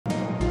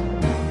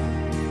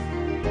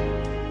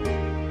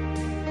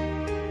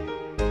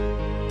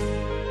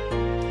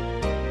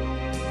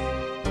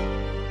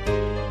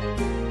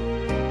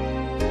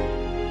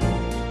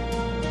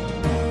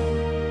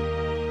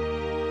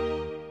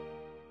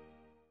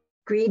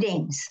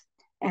Greetings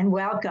and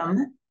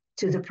welcome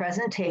to the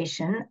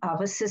presentation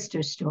of a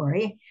sister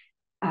story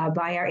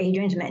by our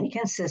Adrian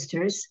Dominican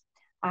Sisters.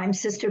 I'm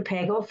Sister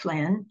Peg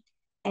O'Flynn,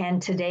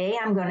 and today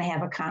I'm going to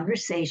have a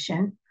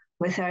conversation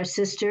with our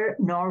Sister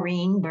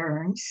Norine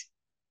Burns,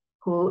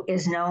 who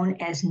is known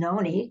as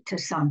Noni to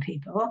some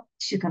people.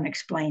 She's going to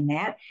explain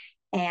that.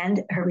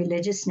 And her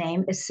religious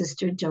name is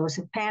Sister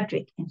Joseph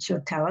Patrick, and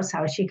she'll tell us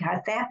how she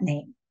got that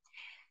name.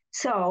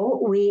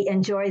 So we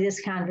enjoy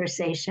this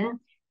conversation.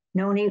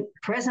 Noni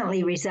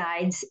presently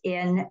resides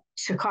in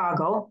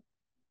Chicago.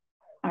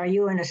 Are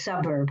you in a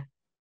suburb?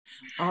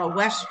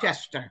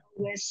 Westchester.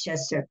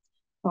 Westchester.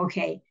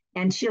 Okay.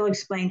 And she'll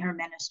explain her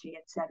ministry,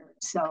 etc.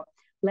 So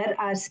let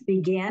us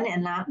begin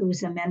and not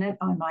lose a minute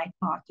on my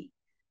talking.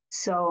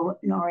 So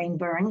Norine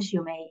Burns,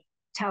 you may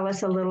tell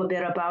us a little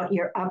bit about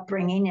your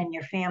upbringing and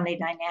your family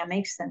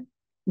dynamics and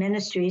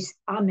ministries,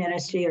 a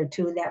ministry or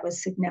two that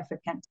was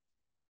significant,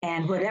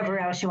 and whatever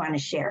else you want to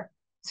share.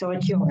 So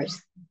it's yours.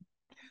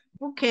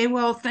 Okay,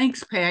 well,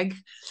 thanks, Peg.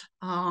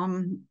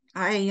 I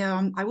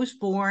was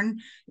born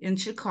in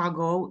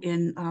Chicago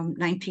in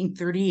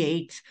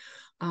 1938.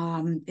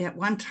 At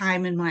one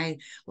time in my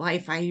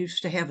life, I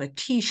used to have a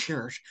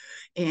T-shirt,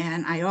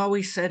 and I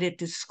always said it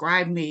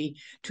described me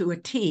to a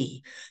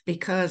T,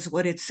 because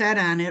what it said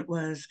on it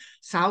was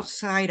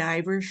Southside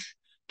Irish,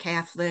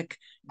 Catholic,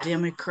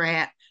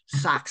 Democrat,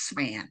 Sox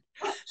fan.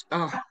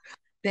 So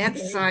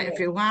that's if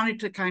you wanted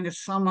to kind of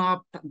sum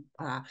up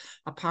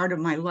a part of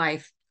my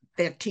life,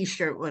 that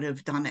T-shirt would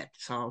have done it.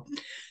 So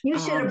you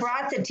should have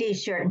brought the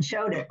T-shirt and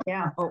showed it.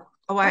 Yeah.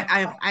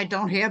 I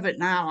don't have it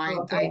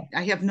now. Okay.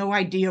 I have no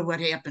idea what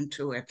happened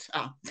to it,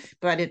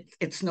 but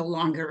it's no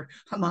longer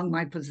among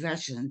my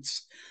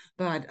possessions.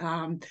 But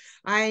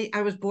I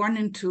was born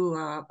into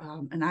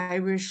an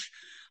Irish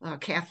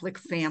Catholic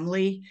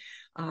family.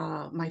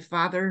 My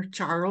father,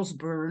 Charles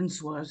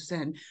Burns, was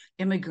an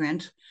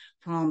immigrant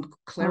from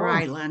Clare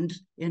Island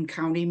in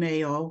County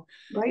Mayo.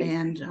 Right.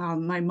 And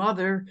my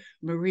mother,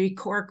 Marie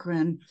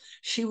Corcoran,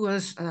 she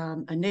was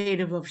a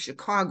native of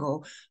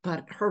Chicago,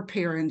 but her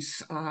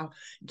parents,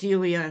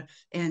 Delia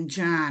and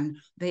John,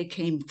 they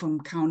came from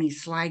County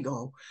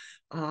Sligo.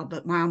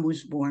 But Mom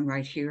was born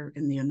right here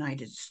in the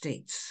United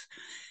States.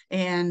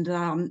 And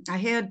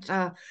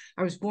I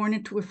was born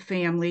into a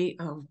family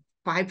of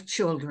 5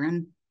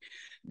 children.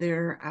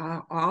 They're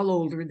all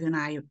older than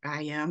I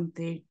am.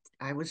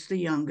 I was the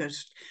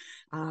youngest.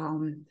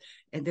 And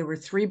there were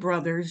 3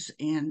 brothers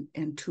and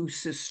 2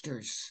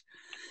 sisters.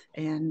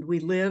 And we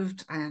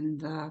lived on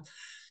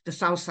the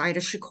south side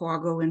of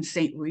Chicago in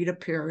St. Rita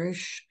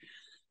Parish,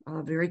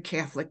 a very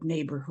Catholic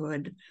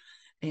neighborhood.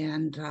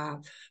 And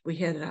we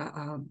had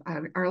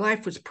our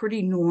life was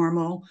pretty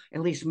normal.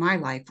 At least my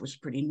life was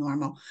pretty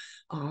normal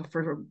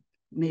for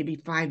maybe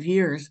 5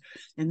 years.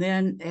 And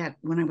then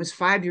when I was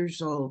 5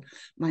 years old,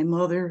 my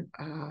mother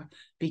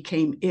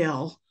became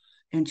ill,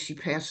 and she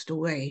passed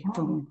away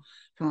from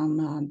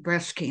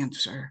breast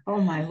cancer.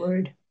 Oh, my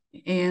word.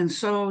 And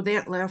so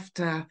that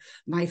left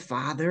my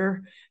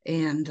father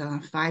and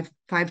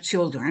five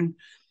children,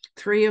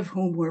 3 of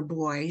whom were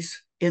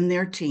boys in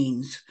their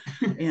teens.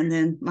 And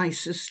then my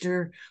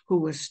sister, who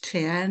was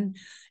 10,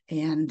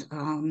 and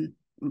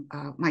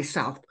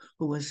myself,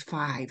 who was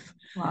 5.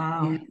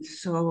 Wow. And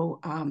so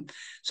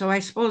I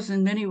suppose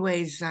in many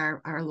ways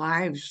our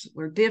lives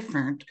were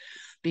different,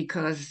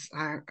 because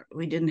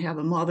we didn't have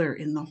a mother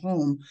in the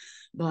home.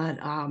 But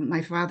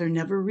my father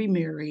never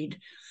remarried,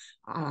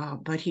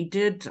 but he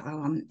did.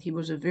 He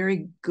was a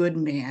very good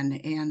man,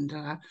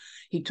 and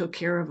he took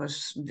care of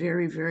us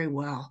very, very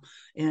well,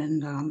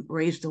 and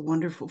raised a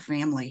wonderful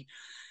family.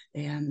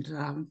 And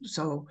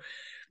so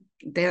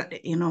that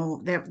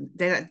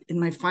in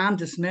my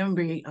fondest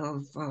memory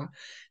of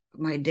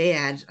my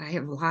dad, I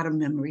have a lot of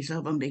memories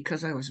of him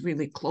because I was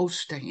really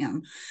close to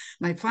him.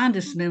 My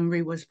fondest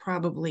memory was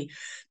probably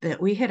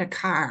that we had a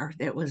car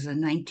that was a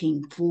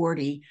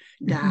 1940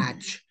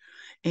 Dodge.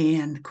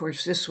 And of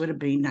course, this would have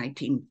been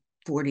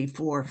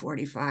 1944,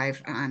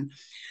 45 on.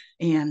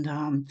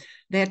 And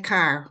that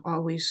car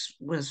always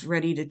was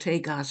ready to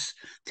take us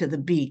to the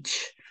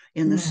beach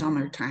in the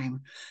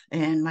summertime.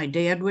 And my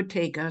dad would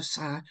take us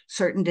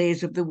certain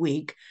days of the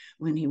week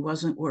when he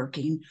wasn't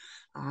working.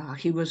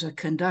 He was a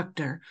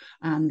conductor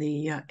on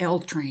the L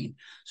train.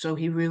 So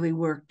he really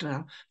worked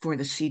for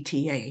the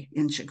CTA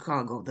in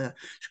Chicago, the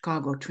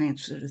Chicago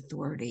Transit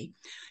Authority.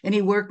 And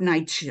he worked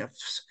night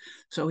shifts.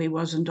 So he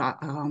wasn't,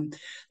 a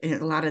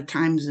lot of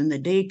times in the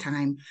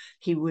daytime,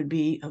 he would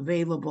be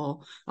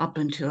available up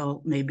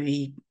until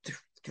maybe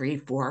 3,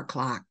 4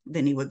 o'clock.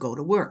 Then he would go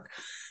to work.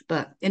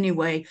 But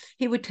anyway,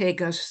 he would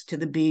take us to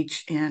the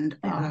beach, and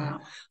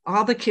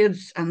all the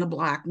kids on the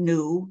block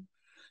knew.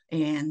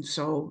 And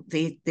so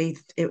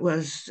it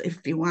was,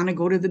 if you want to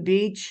go to the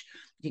beach,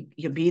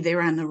 you'll be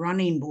there on the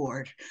running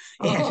board.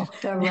 The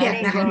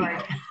running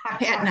board.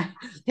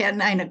 At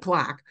 9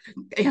 o'clock.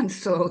 And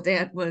so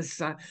that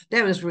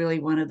was really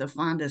one of the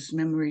fondest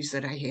memories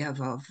that I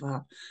have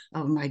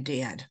of my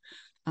dad.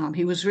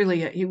 He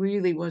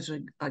really was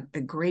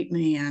a great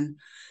man,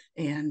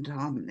 And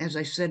as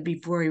I said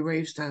before, he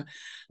raised a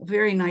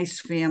very nice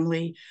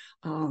family.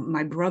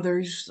 My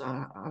brothers,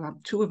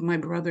 two of my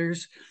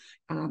brothers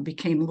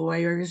became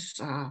lawyers.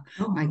 Oh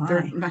My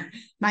my.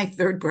 my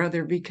third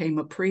brother became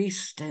a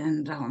priest,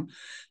 and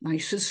my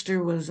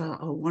sister was a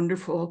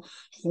wonderful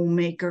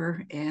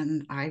homemaker,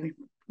 and I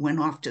went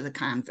off to the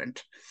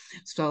convent.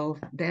 So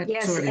that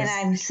Yes, sort and of,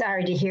 I'm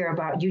sorry to hear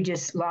about you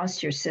just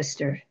lost your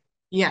sister.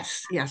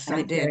 yes,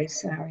 I I'm did. very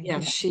sorry.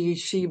 Yes, Yeah.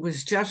 she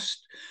was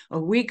just a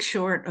week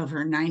short of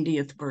her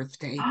 90th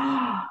birthday,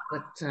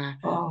 but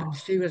Oh.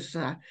 she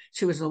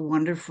was a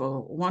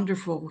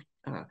wonderful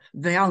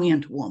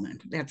valiant woman.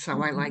 That's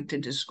how I Mhm, like to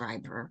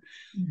describe her.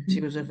 She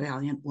mhm, was a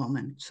valiant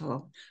woman.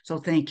 So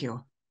thank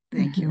you.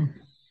 Thank you.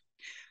 mhm.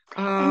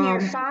 And your Um,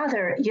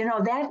 father,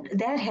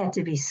 that had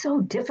to be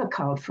so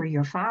difficult for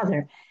your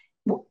father.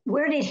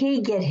 Where did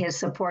he get his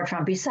support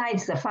from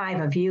besides the five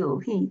of you?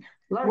 He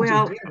loved you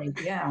well, dearly.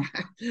 Yeah.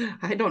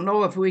 I don't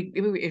know if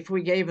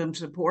we gave him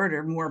support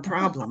or more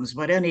problems,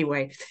 but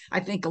anyway, I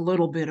think a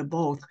little bit of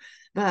both.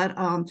 But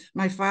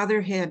my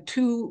father had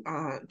two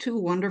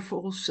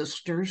wonderful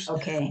sisters,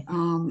 Okay.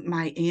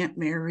 my Aunt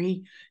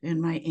Mary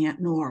and my Aunt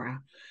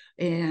Nora.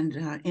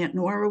 And Aunt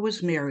Nora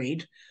was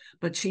married,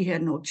 but she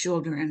had no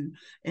children,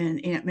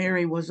 and Aunt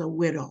Mary was a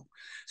widow.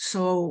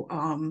 So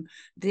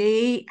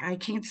I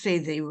can't say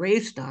they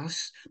raised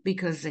us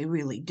because they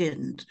really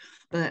didn't,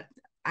 but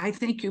I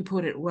think you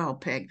put it well,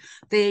 Peg.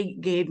 They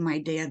gave my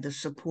dad the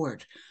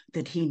support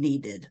that he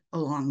needed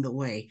along the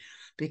way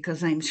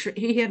because I'm sure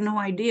he had no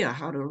idea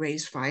how to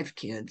raise five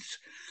kids.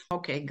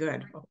 Okay,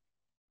 good.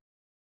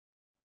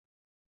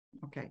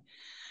 Okay.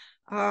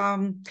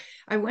 Um,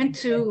 I went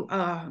Okay.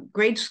 to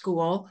grade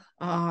school.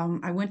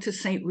 I went to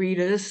St.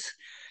 Rita's,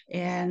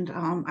 and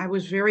I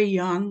was very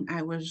young.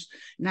 I was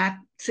not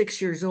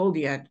 6 years old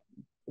yet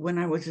when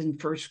I was in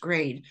first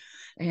grade.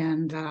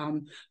 And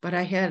but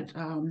I had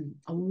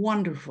a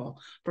wonderful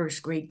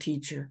first grade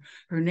teacher.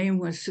 Her name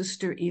was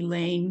Sister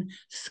Elaine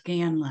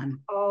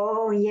Scanlon.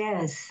 Oh,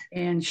 yes.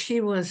 And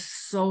she was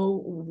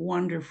so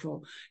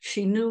wonderful.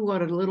 She knew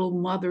what a little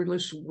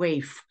motherless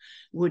waif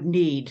would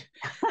need.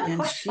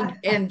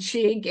 And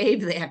she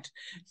gave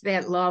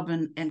that love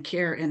and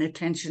care and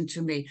attention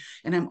to me.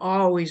 And I've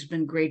always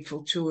been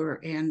grateful to her.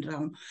 And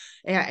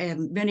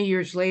many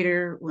years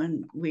later,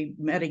 when we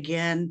met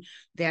again,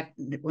 that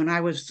when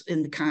I was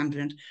in the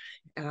convent,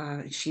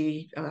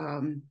 she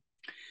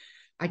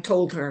I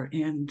told her,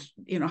 and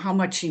how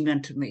much she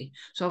meant to me.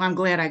 So I'm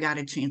glad I got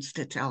a chance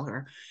to tell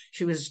her.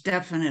 She was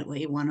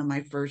definitely one of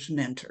my first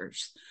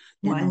mentors,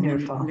 many,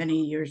 Wonderful.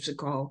 many years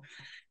ago.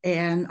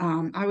 And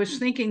I was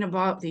thinking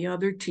about the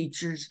other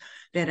teachers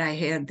that I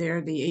had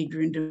there, the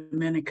Adrian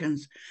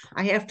Dominicans.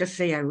 I have to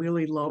say, I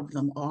really loved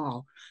them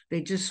all.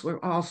 They just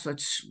were all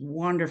such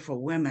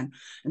wonderful women.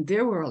 And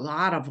there were a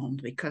lot of them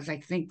because I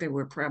think there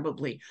were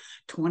probably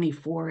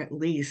 24 at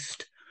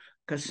least,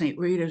 because St.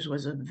 Rita's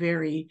was a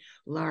very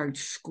large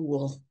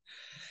school.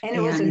 And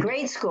it was a And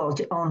grade school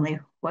only,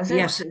 was it?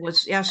 yes, it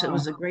was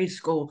Oh, a grade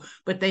school,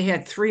 but they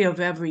had three of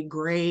every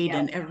grade, yeah,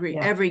 and every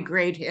yeah. every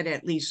grade had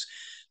at least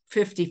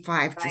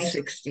 55 to Right.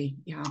 60.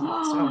 Yeah. So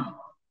Oh,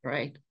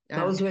 right.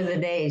 those were the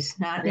days,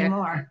 not That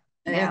anymore.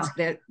 Yeah.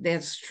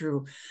 that's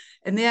true.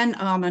 And then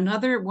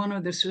another one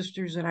of the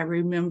sisters that I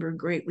remember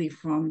greatly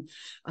from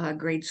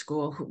grade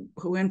school,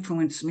 who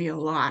influenced me a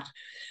lot,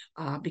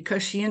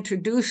 because she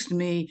introduced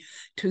me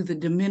to the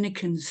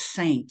Dominican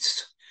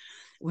saints.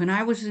 When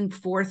I was in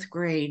fourth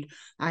grade,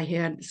 I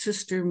had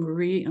Sister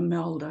Marie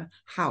Imelda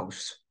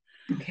House,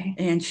 Okay.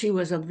 and she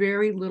was a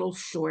very little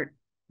short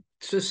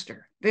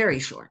sister, very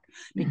short,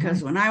 Mhm.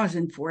 because when I was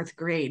in fourth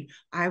grade,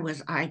 I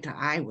was eye to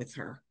eye with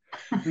her.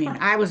 I mean,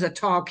 I was a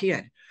tall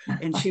kid,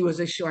 and she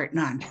was a short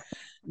nun,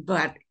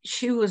 but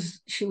she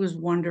was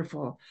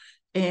wonderful,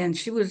 and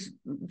she was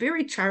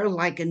very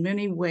childlike in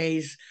many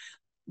ways.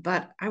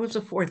 But I was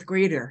a fourth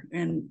grader,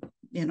 and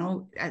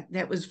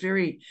that was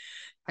very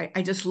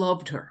I just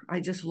loved her. I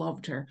just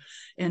loved her.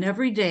 And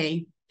every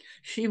day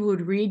she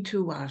would read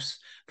to us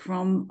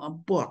from a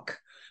book,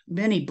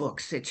 many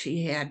books that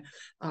she had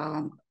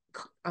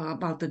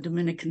about the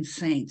Dominican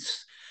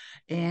saints.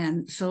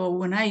 And so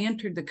when I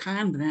entered the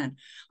convent,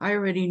 I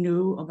already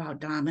knew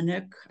about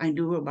Dominic. I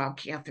knew about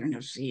Catherine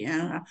of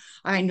Siena.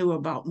 I knew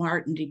about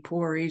Martin de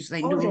Porres.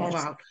 Oh,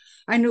 that's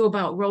I knew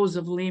about Rose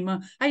of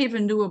Lima. I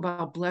even knew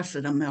about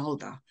Blessed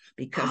Imelda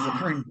because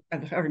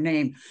of her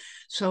name.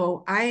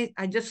 So I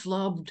just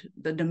loved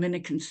the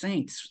Dominican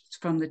saints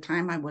from the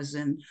time I was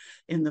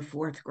in the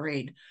fourth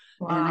grade,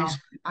 and I wow.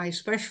 I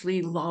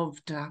especially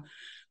loved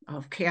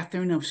of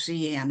Catherine of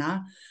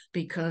Siena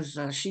because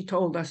she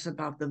told us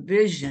about the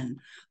vision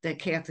that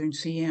Catherine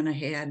Siena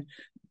had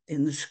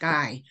in the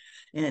sky.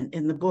 And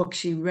in the book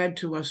she read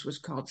to us was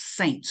called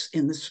Saints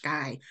in the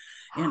Sky.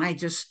 And I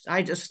just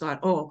thought,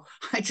 oh,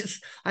 I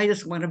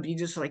just want to be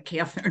just like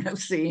Catherine of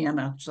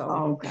Siena. So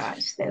Oh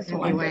gosh, that's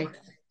anyway, wonderful.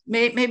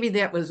 maybe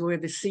that was where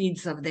the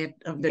seeds of the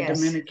Yes,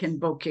 Dominican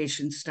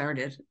vocation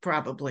started,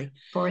 probably.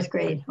 fourth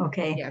grade.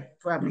 Okay. Yeah,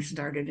 probably Mhm.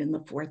 started in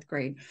the fourth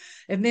grade.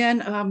 And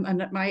then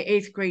and my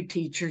eighth grade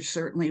teacher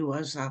certainly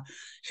was,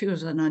 she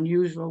was an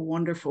unusual,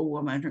 wonderful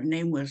woman. Her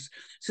name was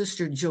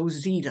Sister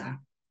Josita.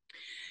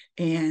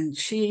 And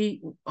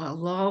she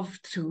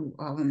loved to,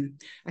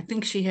 I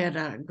think she had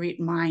a great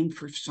mind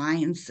for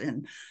science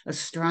and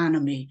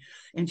astronomy.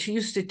 And she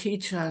used to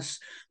teach us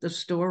the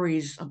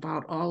stories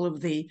about all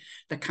of the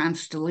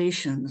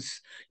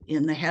constellations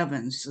in the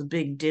heavens, the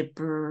Big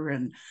Dipper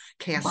and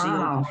Cassiopeia.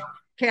 Wow.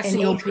 In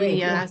eighth grade.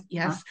 Yeah. Cassiopeia,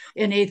 yes,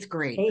 in eighth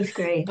grade. Eighth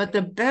grade. But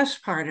the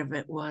best part of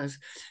it was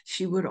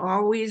she would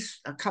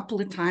always, a couple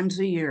of times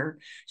a year,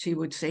 she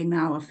would say,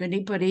 now, if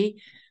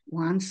anybody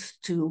wants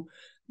to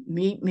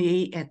meet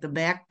me at the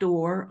back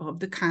door of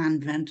the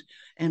convent,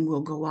 and we'll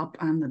go up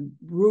on the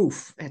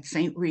roof at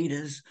St.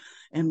 Rita's,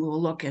 and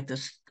we'll look at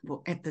this,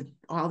 at the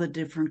all the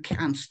different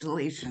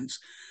constellations.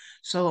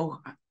 So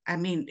I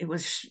mean, it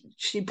was,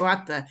 she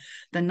brought the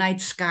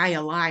night sky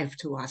alive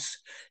to us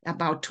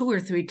about 2 or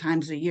 3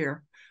 times a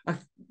year.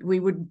 We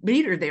would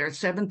meet her there at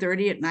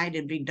 7:30 at night.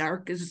 It'd be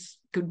dark as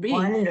could be.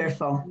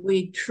 Wonderful.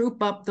 We'd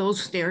troop up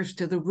those stairs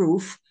to the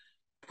roof,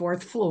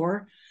 fourth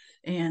floor,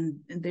 and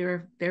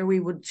there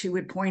we would, she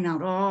would point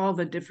out all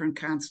the different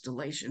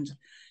constellations.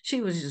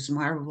 She was just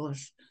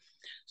marvelous.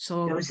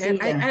 So that I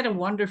Josita. had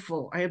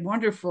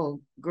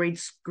wonderful grade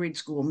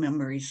school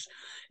memories.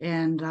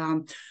 And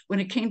when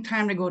it came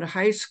time to go to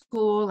high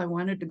school, I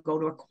wanted to go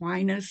to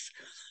Aquinas,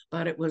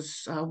 but it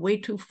was way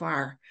too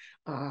far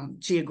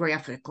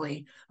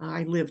geographically.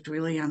 I lived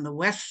really on the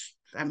west,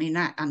 I mean,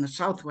 not on the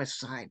southwest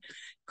side.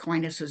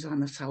 Aquinas is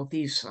on the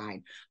southeast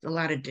side. There's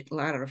a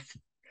lot of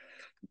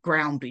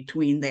ground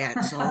between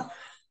that.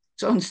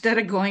 So instead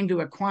of going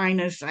to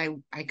Aquinas, I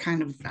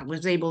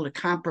was able to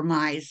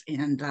compromise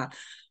and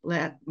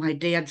let my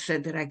dad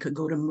said that I could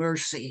go to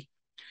Mercy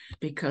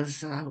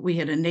because we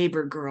had a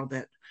neighbor girl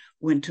that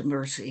went to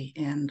Mercy,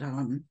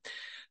 and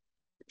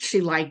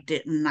she liked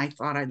it, and I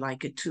thought I'd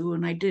like it too,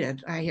 and I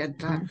did. I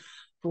had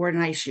 4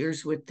 nice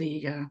years with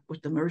the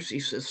Mercy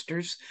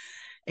sisters.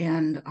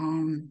 And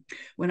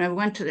when I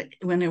went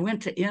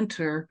to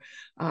Inter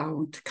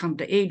to come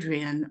to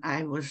Adrian,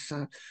 I was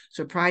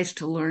surprised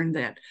to learn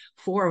that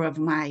four of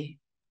my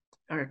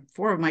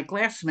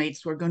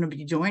classmates were going to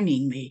be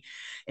joining me.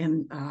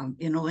 And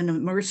in the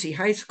Mercy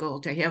High School,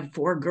 to have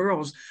 4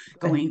 girls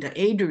going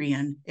to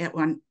Adrian at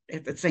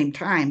the same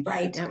time,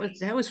 Right.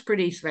 that was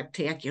pretty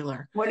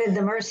spectacular. What did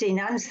the Mercy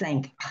nuns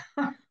think?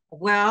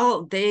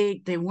 Well,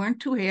 they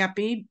weren't too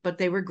happy, but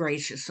they were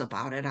gracious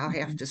about it. I'll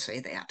have to say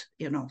that,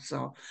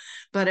 so,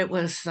 but it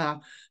was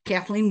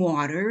Kathleen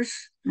Waters.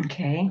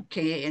 Okay.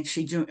 Okay. And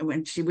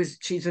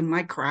she's in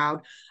my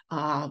crowd.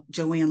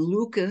 Joanne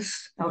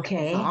Lucas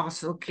Okay.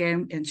 also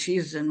came, and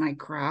she's in my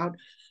crowd.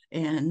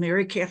 And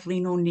Mary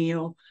Kathleen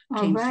O'Neill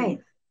All right.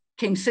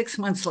 came 6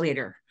 months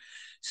later.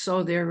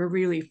 So there were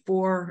really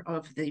 4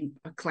 of a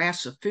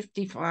class of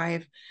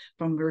 55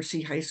 from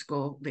Mercy High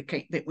School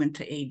that went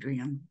to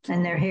Adrian. So,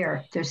 and they're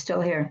here. They're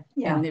still here.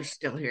 Yeah. and they're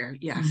still here.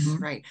 Yes,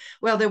 right.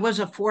 Well, there was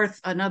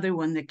another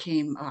one that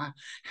came,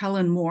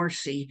 Helen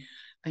Morrissey,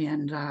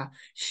 and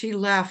she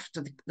left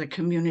the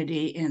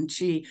community, and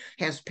she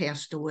has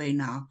passed away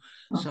now.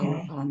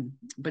 Okay. So,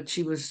 but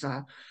she was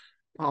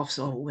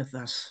also with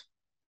us.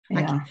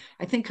 Yeah.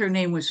 I think her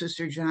name was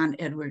Sister John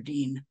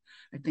Edwardine.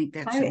 I think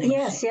that's the name.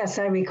 Yes,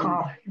 I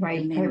recall.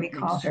 Right, I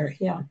recall her.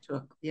 Yeah.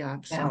 Yeah.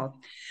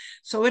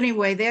 So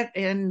anyway, that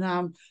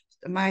and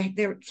my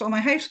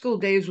high school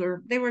days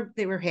were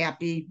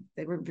happy.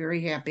 They were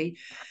very happy.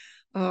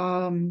 Hey,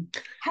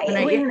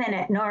 wait a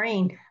minute,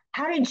 Norine.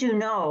 How did you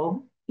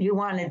know you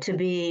wanted to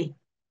be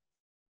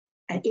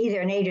either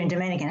an Adrian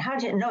Dominican? How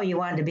did you know you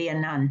wanted to be a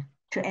nun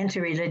to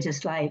enter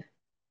religious life?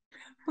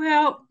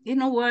 Well, you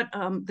know what?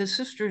 The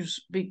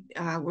sisters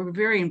were a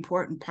very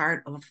important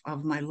part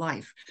of my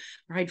life,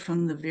 right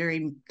from the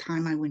very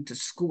time I went to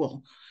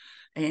school.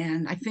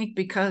 And I think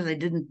because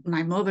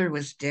my mother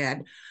was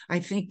dead, I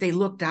think they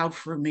looked out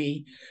for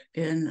me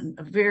in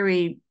a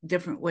very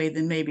different way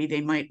than maybe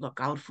they might look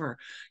out for,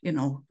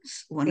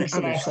 one of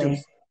other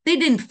students. They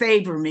didn't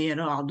favor me at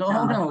all.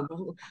 No,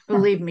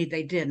 believe me,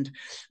 they didn't.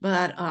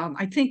 But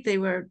I think they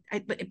were,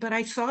 but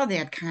I saw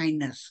that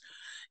kindness.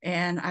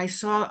 And I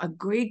saw a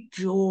great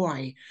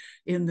joy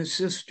in the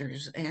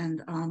sisters.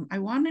 And I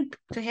wanted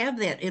to have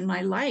that in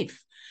my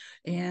life.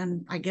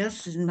 And I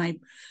guess in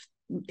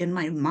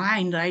my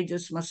mind, I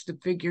just must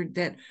have figured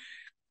that,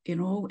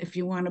 if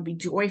you want to be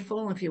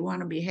joyful, if you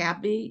want to be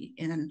happy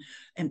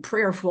and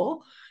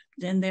prayerful,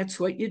 then that's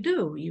what you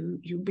do.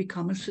 You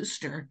become a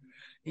sister.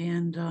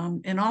 And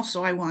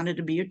also I wanted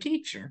to be a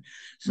teacher.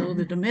 So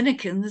the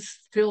Dominicans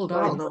filled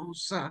all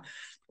those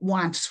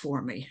wants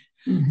for me.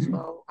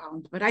 So,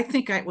 but I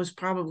think I was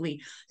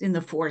probably in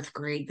the 4th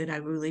grade that I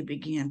really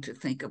began to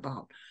think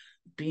about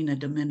being a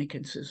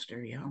Dominican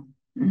sister. Yeah.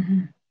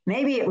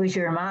 Maybe it was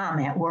your mom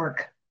at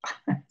work.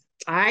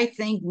 I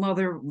think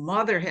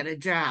mother had a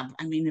job.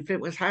 I mean, if it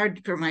was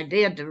hard for my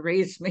dad to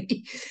raise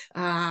me,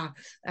 uh,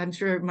 I'm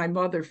sure my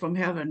mother from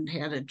heaven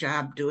had a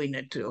job doing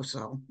it too.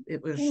 So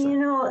it was. You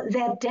know,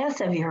 that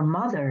death of your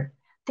mother,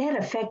 that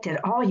affected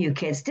all you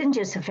kids. Didn't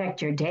just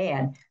affect your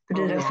dad, but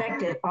Oh it yeah.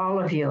 affected all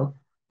of you.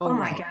 Oh Oh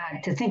my yeah.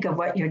 God, to think of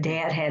what your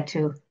dad had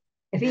to,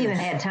 if he even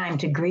Yes. had time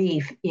to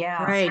grieve.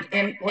 Yeah. Right.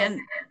 What?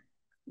 And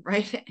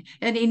right.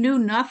 And he knew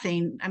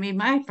nothing. I mean,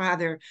 my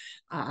father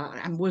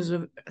was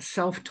a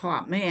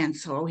self-taught man,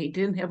 so he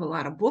didn't have a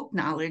lot of book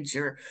knowledge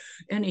or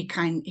any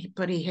kind,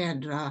 but he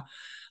had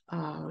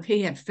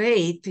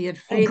faith. He had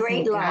And faith in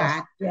great love.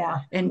 God Yeah,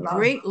 and love.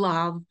 great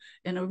love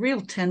and a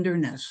real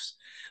tenderness.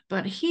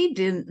 But he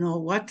didn't know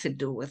what to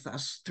do with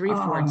us Oh,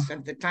 three-fourths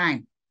of the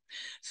time.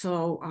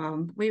 So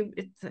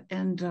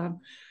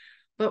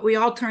but we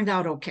all turned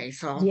out okay.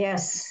 So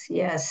yes,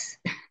 yes.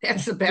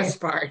 that's the Yeah,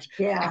 best part.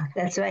 yeah,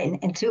 that's right.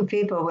 And two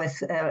people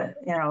with,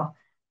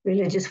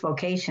 religious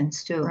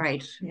vocations too.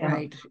 Right, Yeah.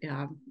 right.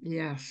 Yeah,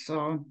 yeah.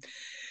 So,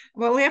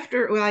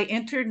 I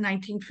entered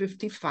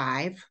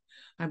 1955.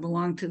 I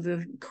belonged to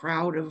the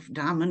crowd of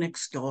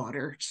Dominic's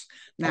daughters.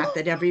 Not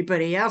that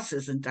everybody else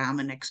isn't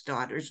Dominic's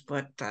daughters,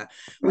 but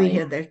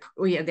Right.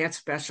 we had that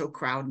special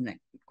crowd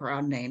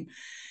name.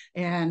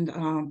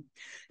 And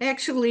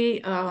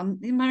actually,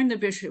 my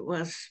bishop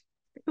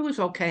it was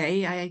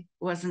okay. I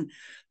wasn't,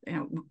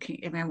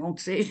 I won't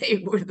say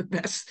they were the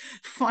best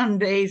fun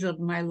days of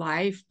my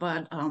life,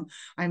 but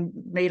I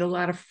made a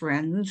lot of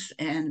friends,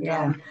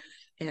 Yeah.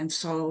 and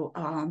so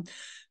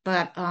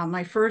but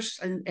my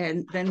first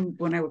and then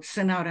when I was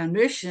sent out on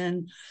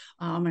mission,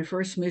 my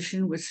first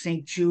mission was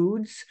St.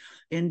 Jude's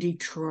in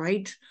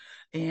Detroit,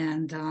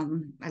 and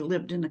I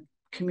lived in a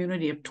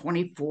community of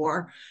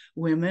 24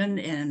 women,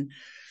 and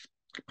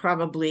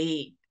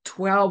probably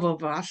 12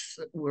 of us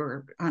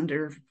were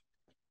under,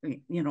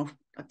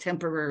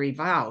 temporary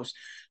vows.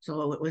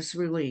 So it was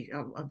really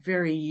a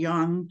very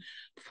young,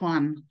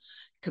 fun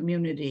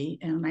community,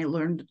 and I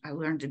learned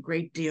a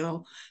great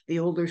deal. The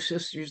older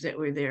sisters that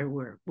were there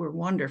were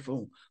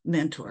wonderful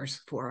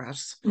mentors for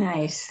us.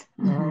 Nice.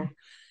 Hmm. So,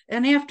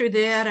 and after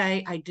that,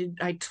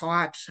 I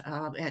taught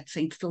at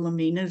St.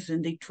 Philomena's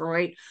in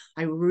Detroit.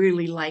 I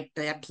really liked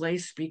that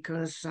place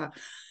because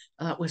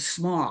it was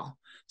small.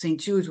 St.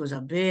 Jude's was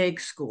a big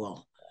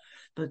school,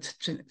 but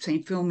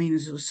St.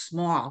 Philomena's was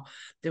small.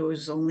 There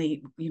was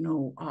only,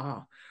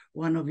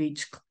 one of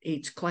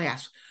each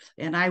class,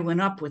 and I went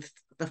up with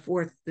the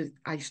fourth.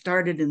 I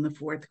started in the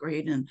fourth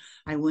grade, and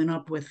I went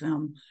up with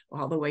them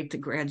all the way to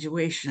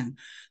graduation.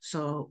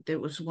 So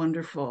it was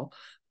wonderful,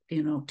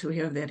 to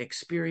have that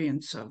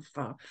experience of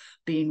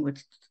being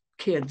with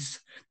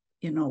kids,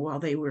 while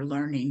they were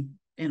learning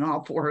in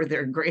all four of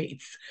their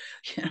grades.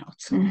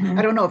 So I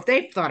Hmm. don't know if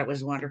they thought it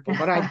was wonderful,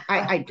 but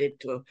I did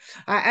too.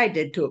 I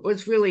did too. It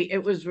was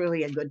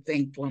really a good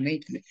thing for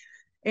me.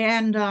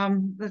 And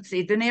let's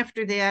see. Then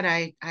after that,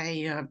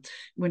 I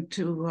went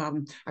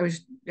to I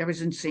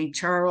was in St.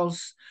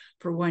 Charles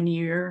for 1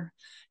 year,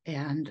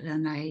 and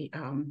then I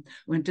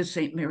went to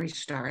St. Mary's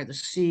Star of the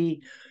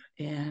Sea,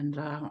 and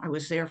I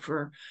was there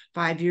for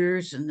 5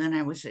 years, and then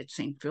I was at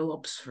St.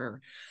 Philip's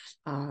for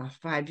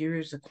 5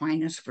 years,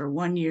 Aquinas for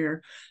 1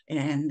 year,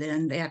 and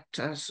then that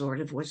sort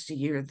of was the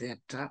year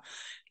that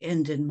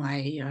ended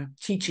my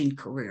teaching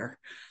career.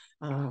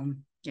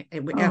 Um,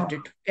 Oh.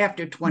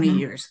 after 20 Hmm.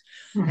 years,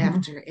 Hmm.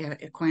 after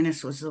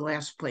Aquinas was the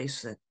last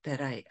place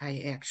that I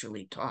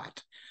actually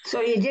taught. So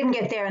you didn't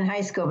get there in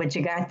high school, but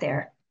you got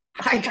there.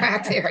 I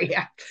got there,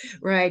 yeah,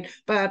 right.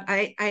 But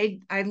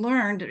I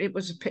learned it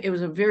was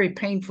a very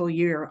painful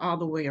year all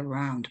the way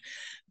around.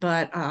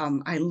 But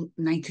I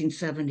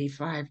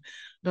 1975.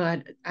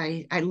 But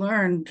I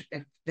learned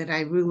that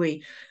I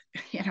really,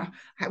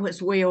 I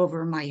was way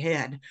over my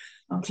head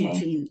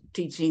Okay.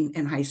 teaching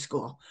in high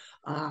school.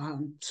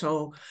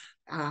 So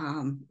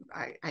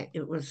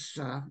it was,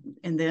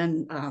 and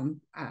then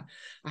I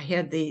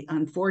had the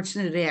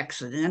unfortunate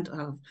accident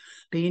of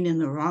being in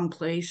the wrong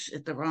place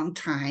at the wrong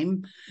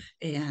time,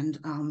 and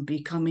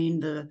becoming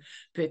the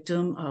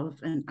victim of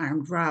an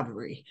armed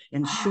robbery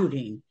and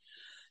shooting.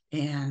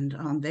 And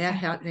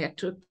that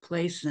took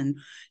place in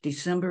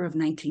December of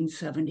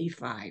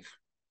 1975.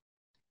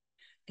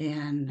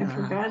 And I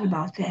forgot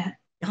about that.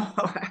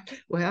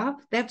 well,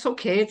 that's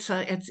okay.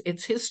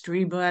 It's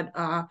history, but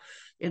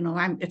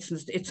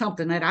it's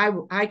something that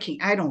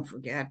I don't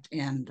forget,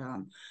 and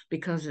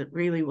because it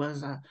really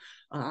was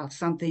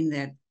something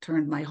that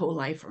turned my whole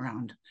life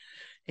around.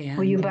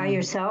 Were you And by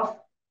yourself?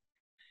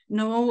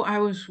 no, I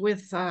was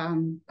with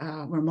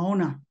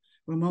Ramona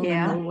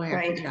Yeah, Nowak.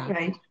 right, Yeah,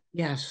 right.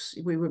 yes,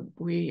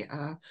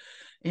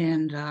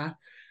 and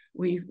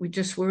we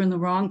just were in the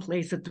wrong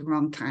place at the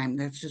wrong time.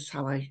 That's just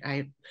how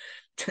I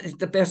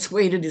the best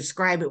way to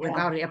describe it Yeah.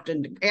 without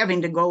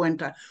having to go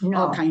into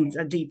all No, kinds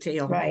of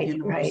detail, right,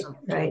 right, So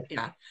right.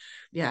 yeah,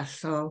 yeah.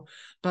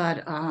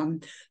 But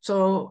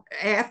so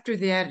after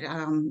that,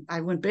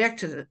 I went back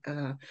to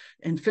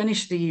and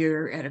finished the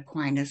year at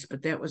Aquinas,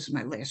 but that was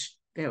my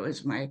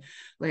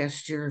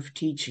last year of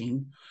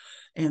teaching.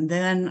 And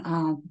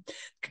then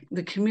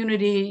the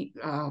community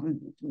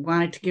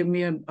wanted to give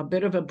me a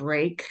bit of a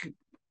break,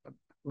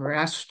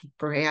 rest,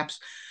 perhaps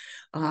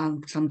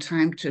some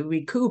time to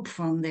recoup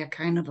from that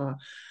kind of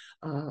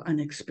an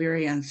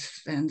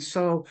experience. And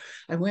so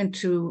I went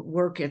to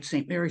work at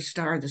St. Mary's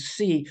Star of the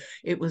Sea.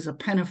 It was a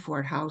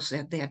Penafort house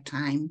at that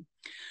time,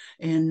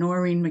 and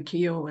Norine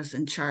McKeo was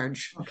in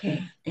charge.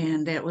 Okay.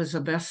 And that was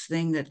the best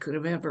thing that could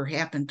have ever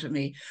happened to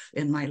me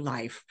in my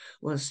life,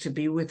 was to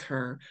be with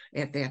her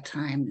at that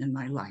time in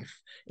my life.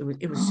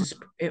 It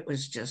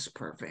was just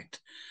perfect.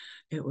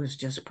 It was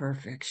just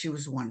perfect. She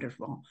was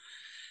wonderful.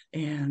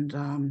 And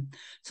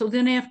so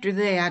then after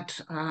that,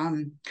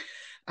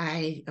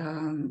 I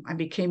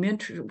became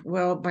interested,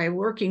 well, by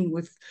working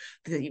with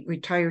the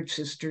retired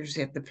sisters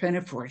at the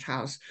Penafort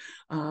House,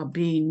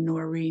 being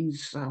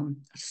Norine's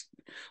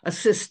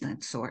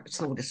assistant, so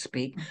to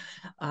speak.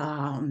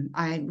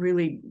 I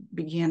really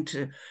began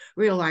to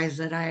realize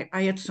that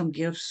I had some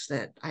gifts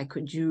that I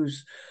could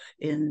use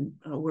in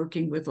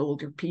working with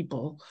older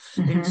people.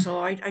 And so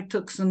I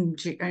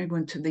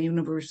went to the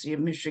University of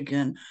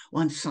Michigan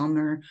one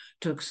summer,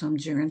 took some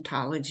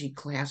gerontology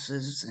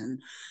classes,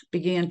 and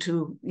began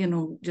to,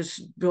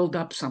 just build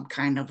up some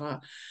kind of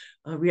a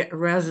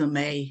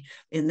resume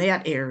in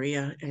that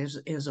area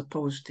as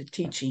opposed to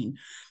teaching.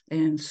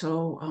 And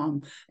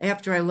so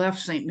after I left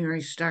St.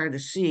 Mary's Star of the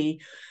Sea,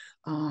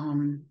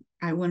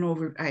 I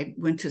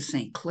went to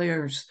St.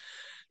 Clair's,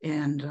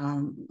 and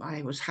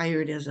I was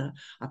hired as a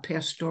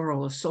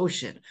pastoral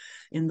associate.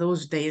 In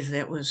those days,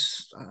 that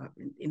was,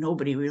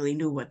 nobody really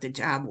knew what the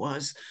job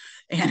was,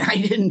 and I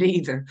didn't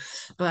either.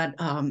 But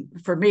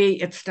for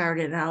me, it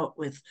started out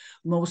with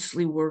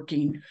mostly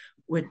working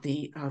with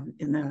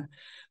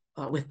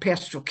with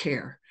pastoral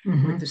care,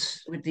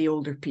 with the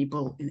older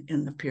people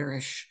in the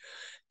parish.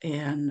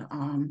 And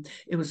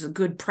it was a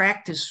good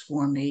practice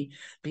for me,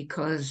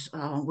 because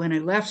when I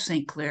left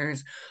St.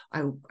 Clair's,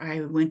 I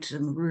went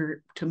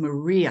to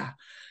Maria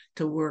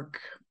to work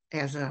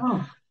as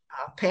a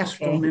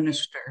pastoral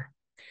minister.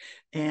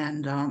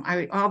 And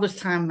all this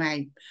time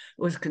I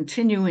was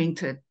continuing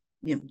to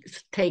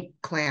take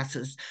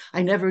classes.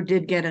 I never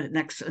did get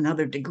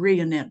another degree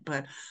in it,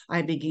 but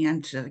I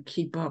began to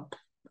keep up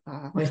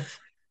with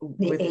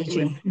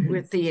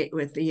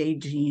the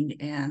aging.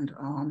 And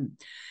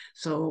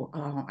so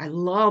I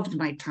loved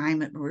my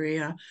time at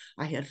Maria.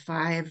 I had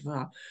 5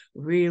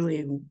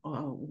 really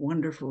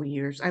wonderful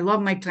years. I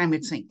love my time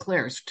at St.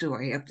 Clair's too,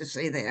 I have to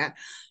say that.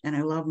 And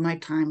I love my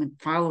time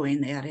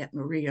following that at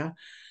Maria.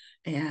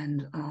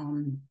 And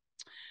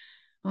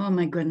oh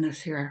my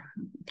goodness, here.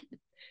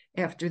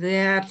 After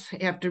that,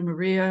 after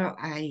Maria,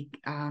 I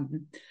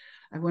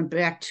went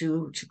back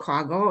to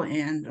Chicago,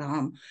 and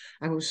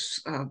I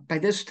was, by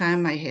this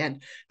time I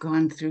had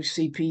gone through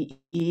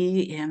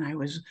CPE, and I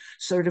was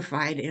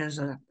certified as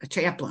a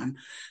chaplain.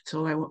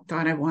 So I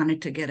thought I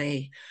wanted to get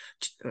a,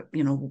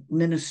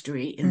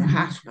 ministry in the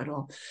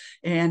hospital.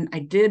 And I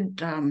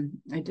did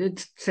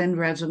send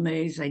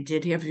resumes. I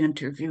did have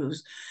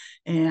interviews,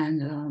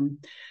 and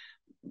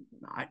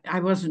I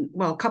wasn't,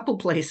 well, a couple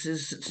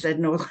places said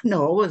no,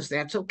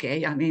 that's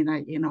okay. I mean,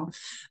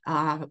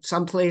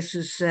 some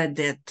places said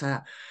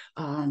that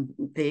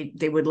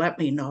they would let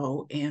me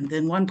know, and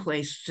then one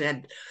place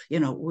said,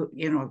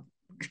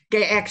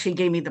 they actually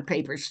gave me the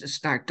papers to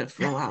start to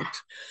fill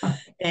out.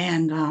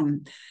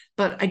 And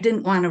but I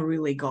didn't want to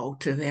really go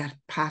to that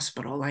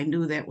hospital. I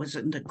knew that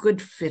wasn't a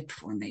good fit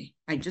for me.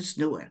 I just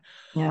knew it.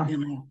 Yeah.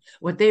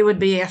 What they would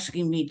be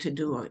asking me to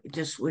do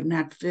just would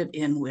not fit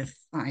in with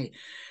my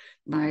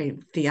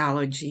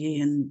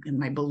theology and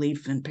my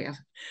belief in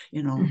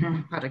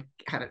how to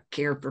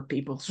care for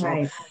people. So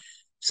right.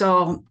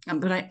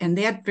 And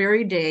that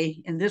very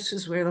day, and this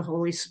is where the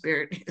Holy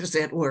Spirit is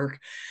at work,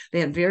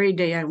 that very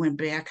day I went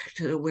back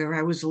to where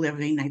I was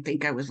living. I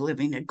think I was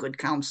living at Good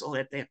Counsel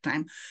at that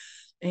time.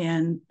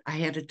 And I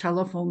had a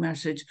telephone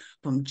message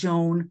from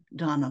Joan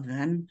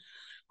Donovan,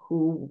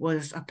 who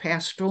was a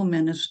pastoral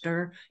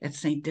minister at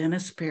St.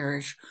 Denis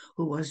Parish,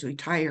 who was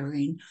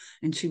retiring.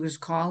 And she was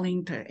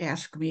calling to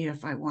ask me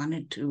if I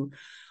wanted to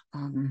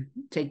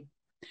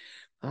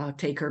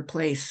take her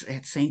place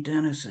at St.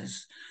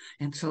 Denis's.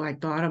 And so I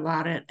thought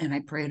about it, and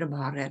I prayed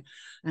about it,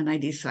 and I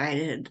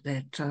decided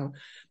that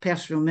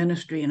pastoral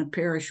ministry in a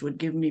parish would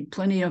give me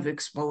plenty of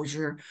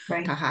exposure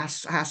to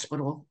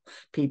hospital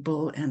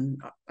people and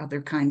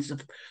other kinds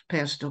of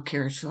pastoral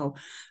care. So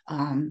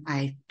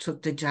I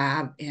took the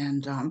job,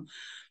 and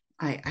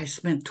I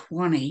spent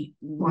 20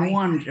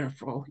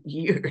 wonderful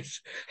years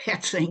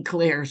at St.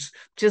 Clair's,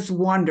 just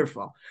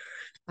wonderful.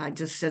 I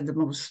just had the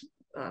most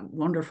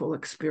wonderful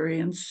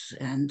experience.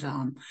 And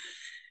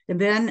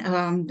then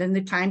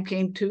the time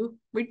came to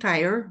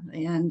retire,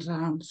 and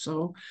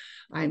so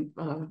I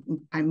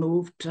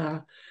moved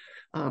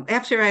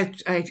after I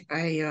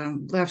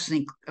left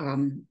St.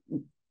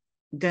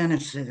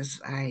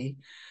 Denis's. I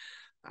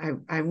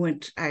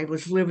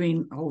was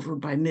living over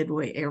by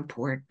Midway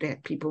Airport,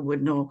 that people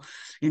would know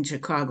in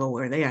Chicago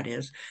where that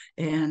is,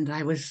 and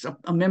I was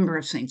a member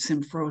of St.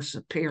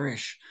 Symphosa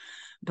Parish.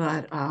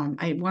 but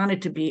I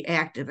wanted to be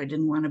active. I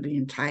didn't want to be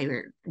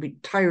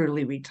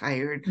entirely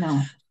retired.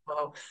 No.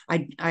 So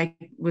I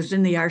was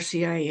in the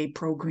RCIA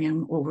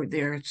program over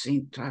there at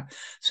St.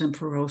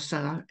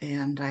 Simperosa,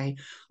 and I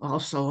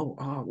also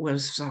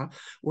was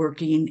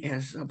working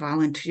as a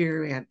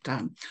volunteer at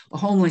a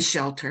homeless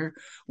shelter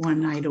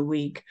one night a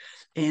week,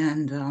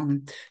 and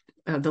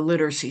the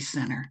literacy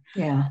center.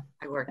 Yeah.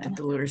 I worked at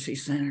the literacy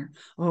center.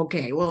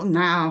 Okay, well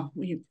now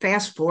we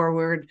fast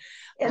forward.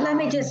 And let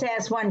me just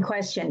ask one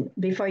question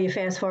before you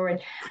fast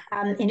forward.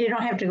 And you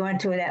don't have to go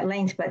into that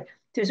length, but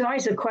there's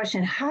always a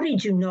question, how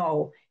did you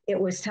know it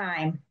was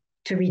time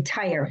to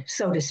retire,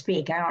 so to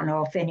speak? I don't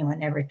know if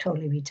anyone ever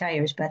totally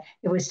retires, but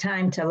it was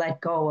time to let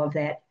go of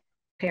that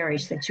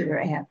parish that you were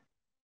at.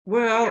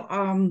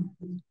 Well,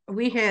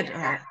 we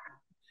had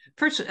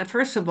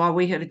first of all,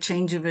 we had a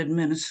change of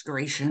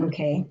administration,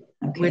 Okay.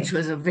 Okay. which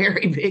was a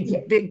very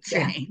Yeah. big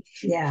Yeah. change.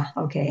 Yeah.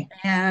 Okay.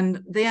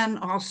 And then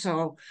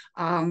also,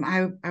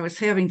 I was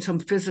having some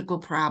physical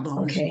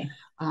problems, Okay.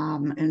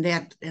 and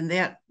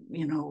that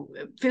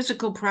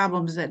physical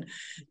problems that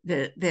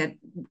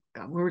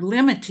were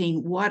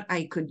limiting what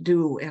I could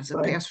do as a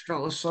Good.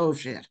 pastoral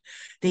associate,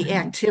 the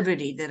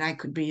activity that I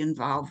could be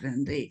involved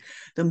in,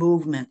 the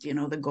movement,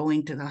 the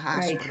going to the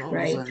hospitals,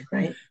 Right.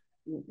 Right.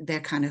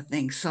 that kind of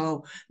thing.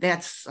 So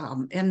that's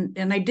and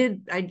I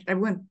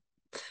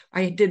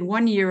did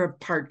 1 year of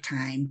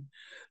part-time,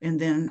 and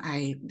then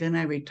I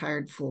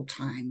retired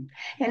full-time.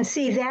 And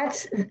see,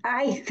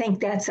 I think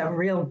that's a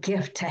real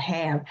gift to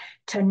have,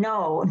 to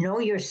know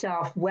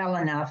yourself well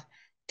enough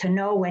to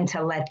know when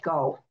to let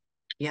go,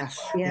 Yes,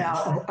 you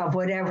yes. know, of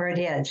whatever it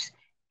is.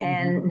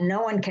 And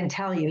no one can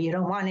tell you. You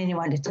don't want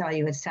anyone to tell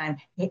you it's time.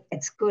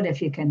 It's good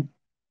if you can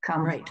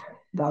come Right.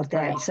 about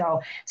that.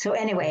 Right. So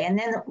anyway, and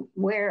then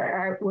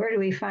where do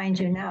we find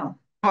you now?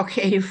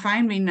 Okay, you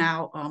find me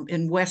now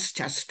in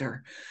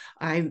Westchester.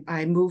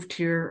 I moved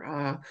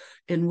here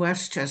in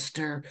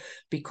Westchester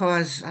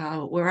because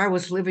where I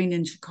was living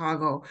in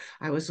Chicago,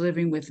 I was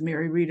living with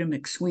Mary Rita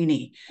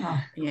McSweeney, Oh,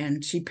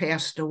 and she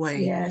passed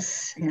away.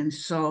 yes. And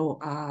so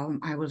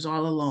I was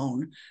all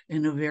alone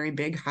in a very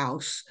big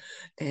house,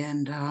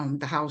 and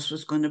the house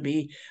was going to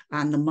be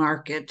on the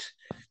market,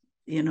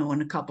 in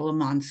a couple of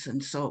months,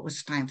 and so it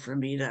was time for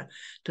me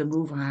to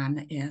move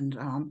on.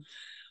 And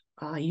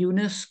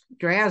Eunice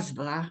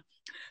Drasba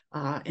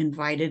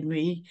invited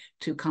me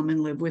to come and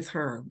live with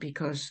her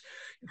because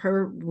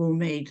her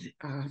roommate,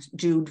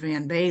 Jude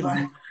Van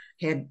Balen,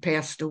 had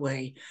passed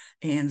away.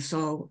 And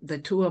so the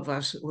two of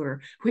us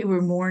we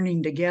were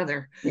mourning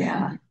together.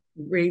 Yeah.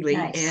 Really.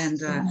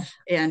 Nice. Yeah.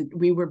 And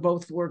we were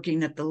both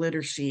working at the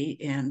literacy,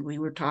 and we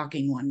were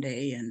talking one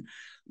day, and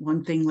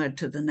one thing led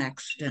to the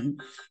next. And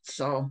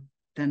so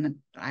then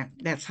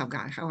that's how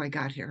I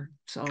got here.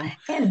 So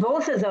And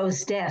both of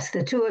those deaths,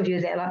 the two of you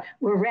that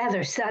were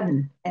rather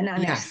sudden and yes,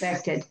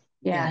 unexpected.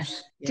 Yeah.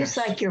 yes, Just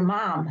yes, like your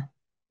mom.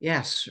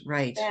 yes,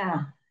 right,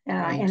 Yeah.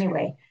 right,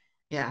 Anyway.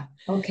 yeah,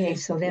 Okay.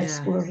 So that's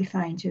yeah, where we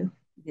find you.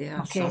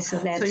 yeah. Okay. So So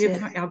so that's you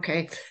it.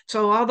 okay.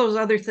 So all those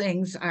other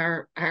things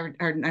are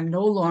I'm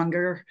no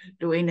longer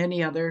doing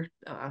any other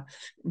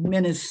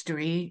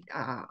ministry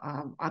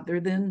other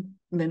than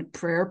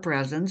prayer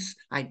presence.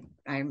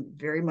 I'm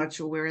very much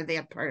aware of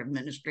that part of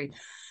ministry,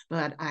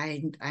 but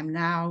I'm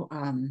now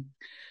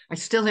I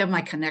still have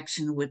my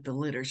connection with the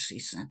literacy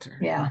center.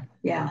 Yeah.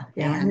 Yeah.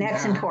 Yeah. And And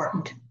that's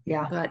important.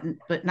 Yeah.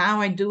 but now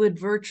I do it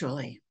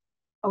virtually.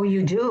 Oh,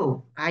 you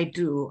do? I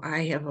do.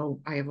 I have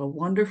a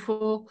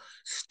wonderful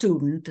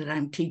student that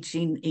I'm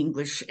teaching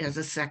English as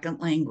a second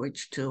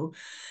language to,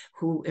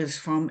 who is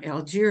from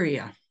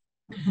Algeria.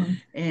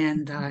 Mhm.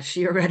 And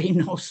she already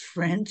knows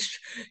French,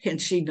 and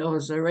she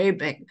knows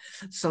Arabic.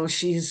 So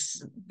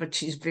she's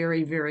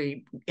very,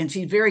 very, and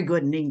she's very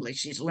good in English.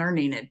 She's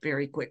learning it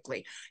very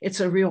quickly. It's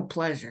a real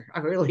pleasure. I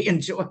really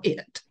enjoy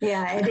it.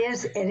 Yeah, it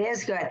is. It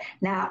is good.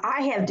 Now,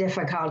 I have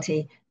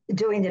difficulty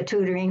doing the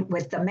tutoring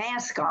with the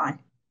mask on.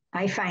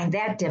 I find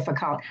that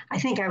difficult. I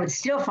think I would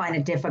still find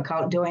it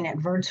difficult doing it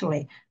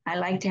virtually. I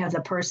like to have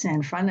the person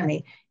in front of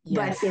me,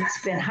 but Yes.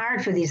 it's been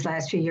hard for these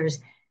last few years.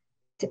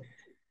 To,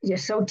 you're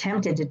so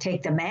tempted to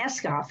take the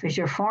mask off as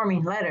you're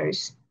forming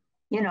letters.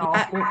 You know,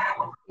 Yeah.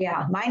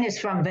 yeah, mine is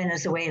from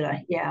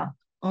Venezuela. Yeah,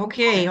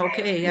 Okay.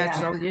 Okay. Yeah. yeah.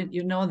 So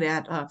you know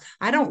that.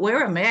 I don't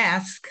wear a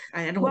mask.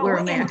 I don't wear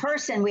Well, a in mask.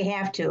 person we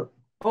have to. So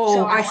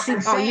Oh, I see. I'm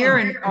Oh, saying you're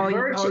in. Oh,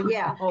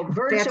 yeah, that's right.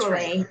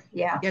 virtually,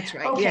 yeah. That's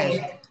right. Yes.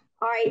 Okay.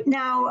 All right.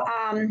 Now,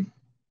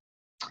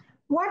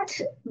 what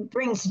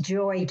brings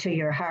joy to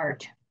your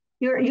heart?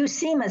 You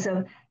seem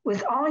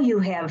with all you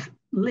have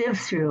lived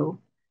through,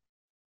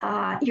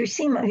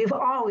 you've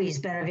always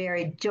been a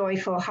very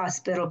joyful,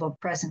 hospitable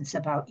presence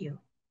about you.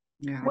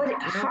 Yeah. What,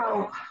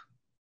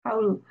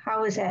 Well,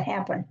 how has that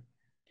happened?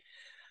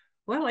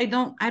 well, I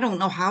don't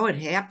know how it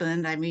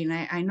happened. I mean,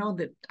 I know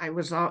that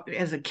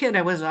as a kid,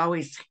 I was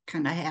always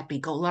kind of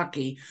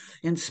happy-go-lucky,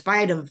 in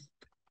spite of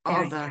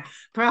all Yeah, the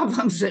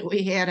problems that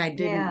we had. I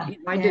didn't yeah,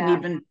 I didn't yeah,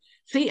 even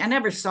see, I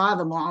never saw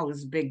them all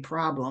as big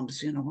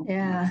problems, you know.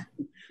 Yeah.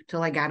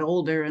 Till I got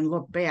older and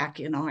looked back,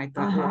 you know, I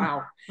thought,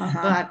 wow.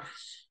 But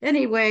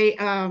anyway,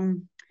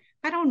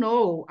 I don't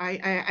know.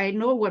 I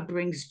know what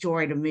brings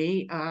joy to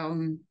me.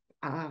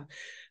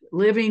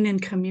 Living in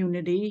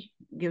community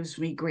gives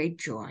me great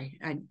joy.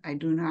 I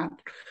do not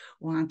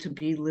want to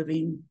be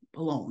living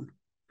alone.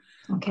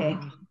 Okay.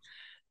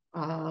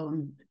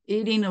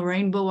 Eating a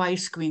rainbow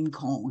ice cream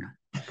cone.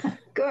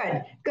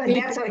 Good.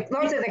 People,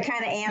 Those are the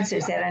kind of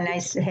answers that are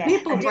nice to have.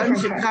 people from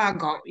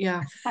Chicago,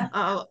 yeah.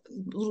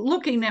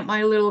 Looking at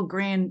my little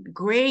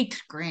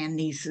great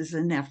grandnieces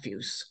and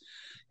nephews,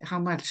 how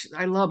much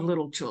I love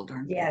little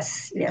children.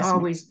 Yes, They yes.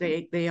 always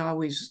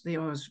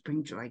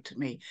bring joy to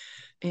me,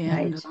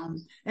 and Right.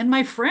 and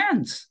my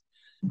friends,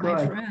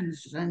 Good.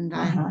 and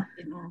I,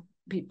 you know,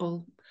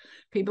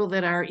 people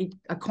that are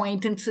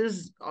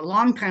acquaintances,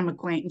 longtime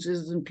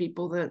acquaintances, and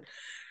people that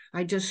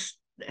I just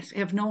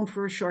have known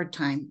for a short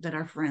time that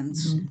are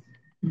friends.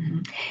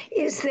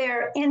 Is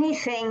there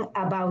anything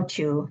about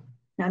you,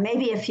 now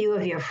maybe a few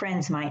of your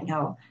friends might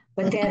know,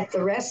 but that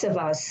the rest of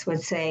us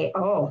would say,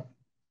 oh,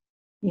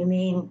 you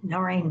mean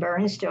Norine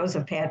Burns,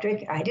 Joseph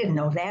Patrick? I didn't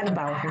know that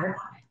about her.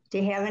 Do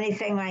you have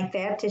anything like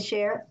that to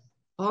share?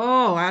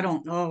 Oh, I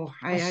don't know.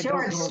 A I don't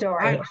short know.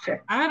 story.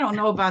 I don't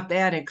know about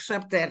that,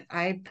 except that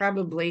I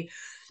probably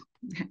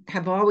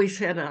have always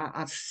had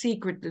a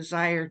secret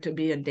desire to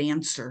be a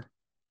dancer.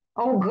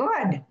 Oh,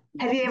 good.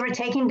 Have you ever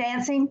taken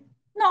dancing?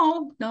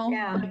 No,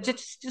 Yeah. but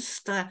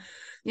just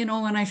you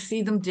know, when I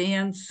see them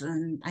dance,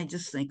 and I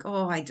just think,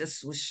 oh, I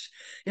just wish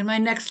in my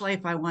next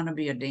life I want to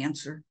be a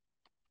dancer.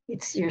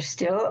 You're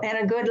still in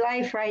a good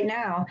life right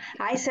now.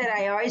 I said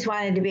I always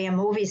wanted to be a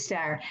movie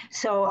star,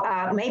 so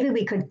maybe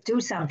we could do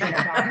something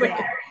about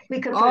that. We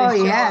could put Oh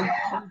yeah.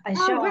 a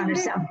show on or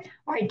something.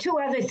 All right, two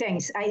other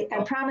things. I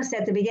promised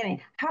at the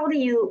beginning.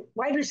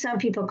 Why do some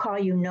people call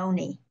you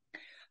Noni?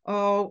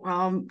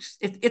 Oh,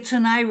 it's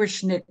an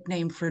Irish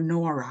nickname for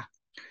Nora.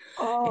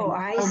 Oh,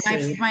 And I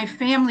so see. my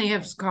family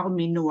has called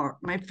me Nora.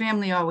 My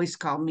family always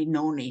called me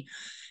Noni.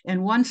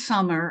 And one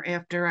summer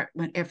after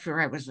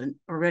I was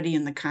already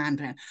in the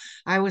convent,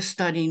 I was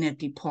studying at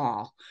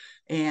DePaul,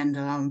 and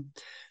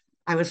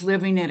I was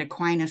living at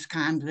Aquinas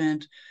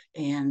Convent,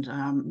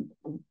 and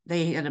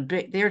they had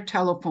their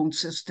telephone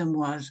system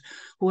was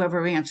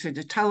whoever answered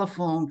the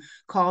telephone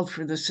called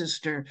for the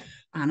sister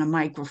on a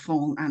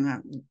microphone, on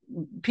a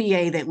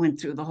PA that went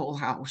through the whole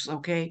house.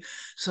 Okay.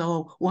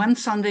 So one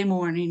Sunday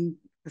morning,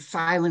 the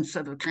silence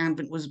of the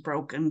convent was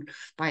broken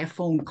by a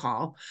phone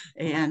call.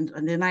 And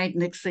then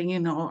next thing you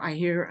know, I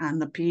hear on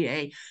the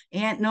PA,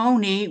 Aunt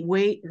Noni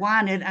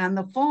wanted on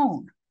the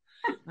phone.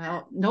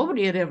 Well,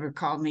 nobody had ever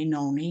called me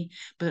Noni,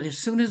 but as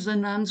soon as the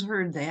nuns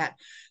heard that,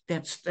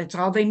 that's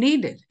all they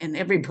needed, and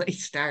everybody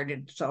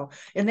started. So,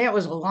 and that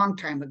was a long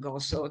time ago.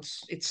 So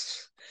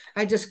it's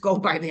I just go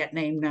by that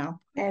name now.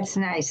 That's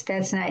nice.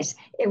 That's nice.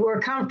 We're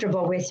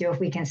comfortable with you if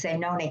we can say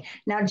Noni.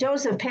 Now,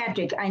 Joseph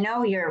Patrick, I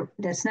know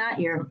that's not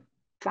your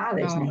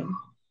father's No, name.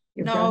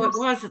 Your no, it brother's.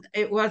 wasn't.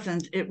 It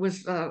wasn't. It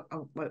was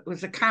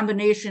a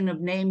combination of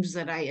names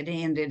that I had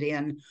handed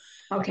in.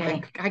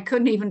 Okay. I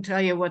couldn't even tell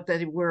you what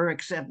they were,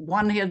 except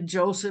one had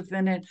Joseph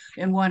in it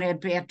and one had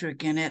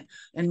Patrick in it.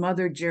 And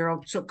Mother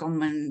Gerald took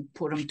them and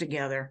put them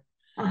together.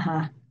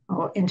 Uh-huh.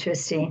 Oh,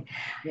 interesting.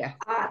 Yeah.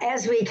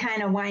 As we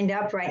kind of wind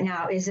up right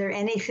now, is there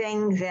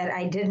anything that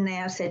I didn't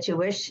ask that you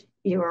wish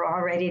you were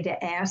all ready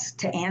to ask,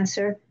 to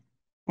answer?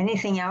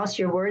 Anything else,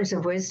 your words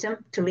of wisdom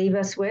to leave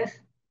us with?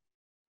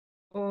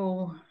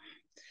 Oh,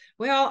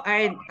 well,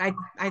 I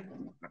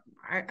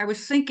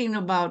was thinking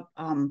about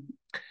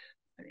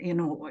you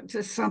know,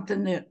 just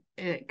something that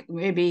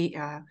maybe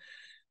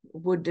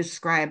would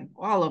describe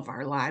all of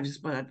our lives,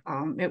 but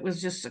it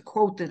was just a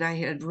quote that I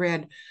had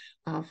read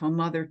from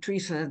Mother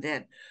Teresa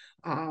that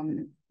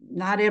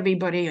not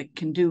everybody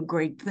can do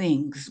great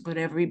things, but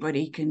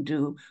everybody can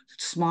do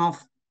small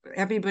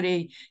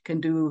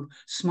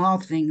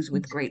things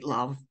with great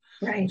love.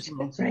 Right, So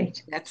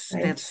right,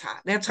 right.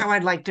 that's how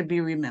I'd like to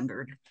be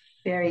remembered.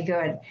 Very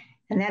good.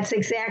 And that's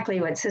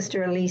exactly what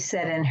Sister Elise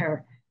said in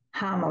her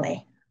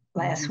homily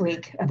last Mhm.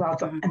 week about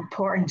the Mhm.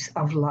 importance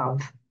of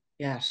love,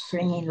 Yes.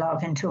 bringing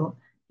love into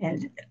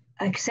and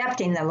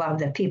accepting the love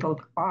that people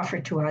offer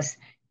to us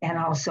and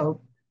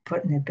also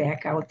putting it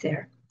back out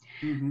there.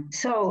 Mhm.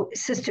 So,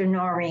 Sister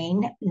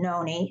Norine,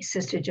 Noni,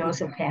 Sister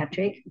Joseph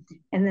Patrick,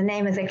 in the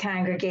name of the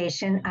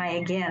congregation, I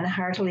again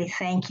heartily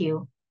thank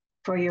you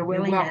for your You're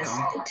willingness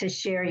welcome. to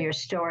share your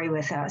story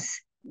with us.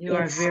 You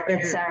are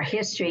It's our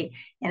history.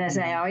 And as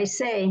I always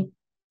say,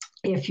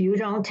 if you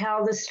don't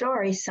tell the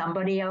story,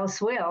 somebody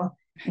else will.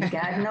 And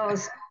God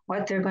knows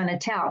what they're going to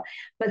tell.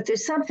 But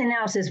there's something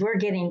else as we're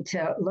getting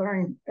to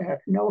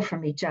know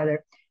from each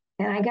other.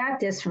 And I got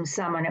this from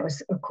someone. It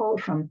was a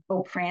quote from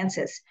Pope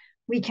Francis.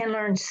 We can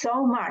learn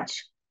so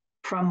much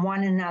from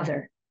one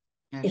another.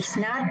 Yes. It's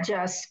not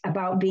just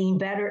about being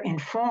better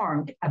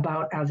informed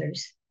about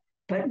others,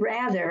 but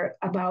rather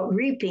about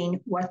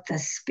reaping what the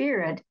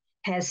Spirit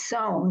has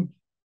sown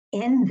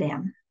in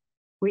them,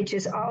 which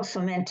is also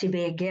meant to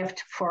be a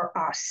gift for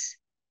us.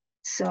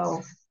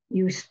 So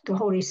the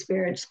Holy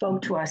Spirit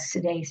spoke to us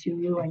today through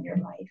you and your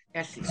life.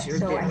 Yes, he sure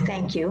So did. I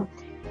thank you.